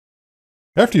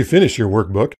After you finish your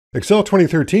workbook, Excel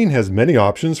 2013 has many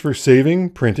options for saving,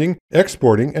 printing,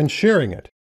 exporting, and sharing it.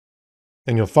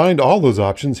 And you'll find all those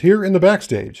options here in the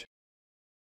Backstage.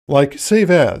 Like Save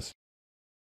As.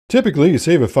 Typically, you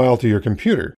save a file to your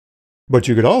computer, but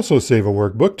you could also save a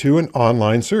workbook to an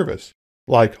online service,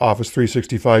 like Office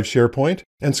 365 SharePoint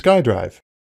and SkyDrive.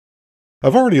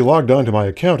 I've already logged on to my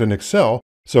account in Excel,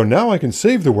 so now I can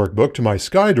save the workbook to my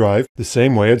SkyDrive the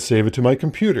same way I'd save it to my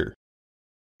computer.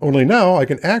 Only now I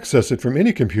can access it from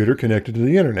any computer connected to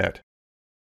the internet.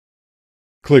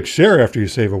 Click Share after you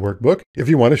save a workbook if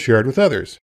you want to share it with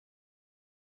others.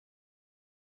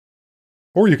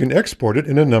 Or you can export it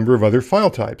in a number of other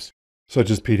file types, such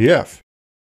as PDF.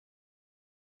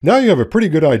 Now you have a pretty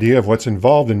good idea of what's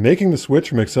involved in making the switch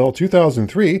from Excel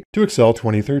 2003 to Excel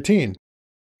 2013.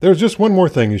 There's just one more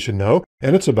thing you should know,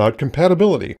 and it's about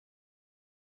compatibility.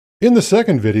 In the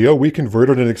second video, we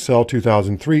converted an Excel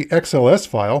 2003 XLS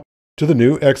file to the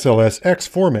new XLSX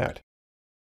format.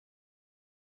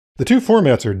 The two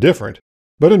formats are different,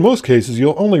 but in most cases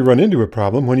you'll only run into a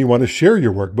problem when you want to share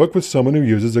your workbook with someone who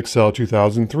uses Excel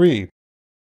 2003.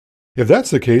 If that's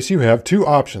the case, you have two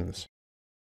options.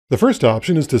 The first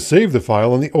option is to save the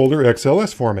file in the older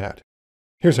XLS format.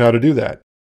 Here's how to do that.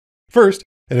 First,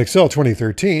 in Excel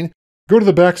 2013, go to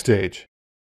the Backstage.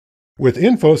 With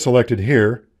Info selected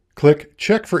here, click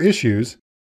Check for Issues,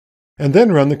 and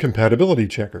then run the Compatibility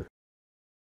Checker.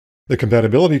 The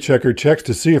Compatibility Checker checks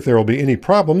to see if there will be any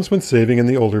problems when saving in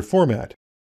the older format.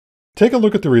 Take a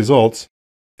look at the results,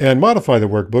 and modify the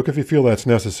workbook if you feel that's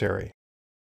necessary.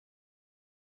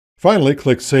 Finally,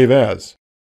 click Save As.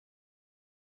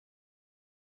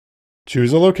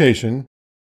 Choose a location,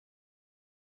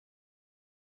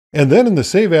 and then in the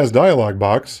Save As dialog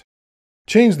box,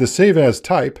 change the Save As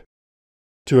type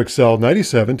to Excel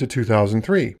 97 to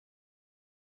 2003.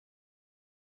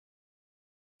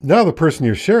 Now the person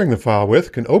you're sharing the file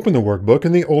with can open the workbook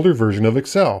in the older version of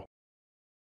Excel.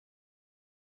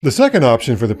 The second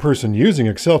option for the person using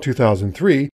Excel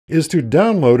 2003 is to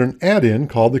download an add-in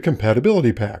called the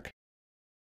Compatibility Pack.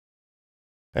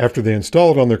 After they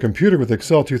install it on their computer with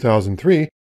Excel 2003,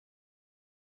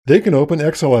 they can open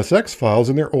XLSX files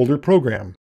in their older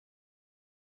program.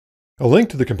 A link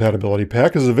to the Compatibility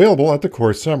Pack is available at the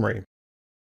course summary.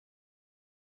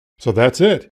 So that's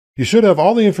it. You should have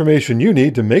all the information you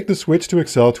need to make the switch to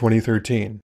Excel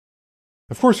 2013.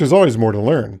 Of course, there's always more to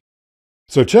learn.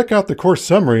 So check out the course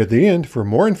summary at the end for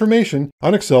more information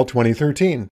on Excel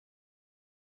 2013.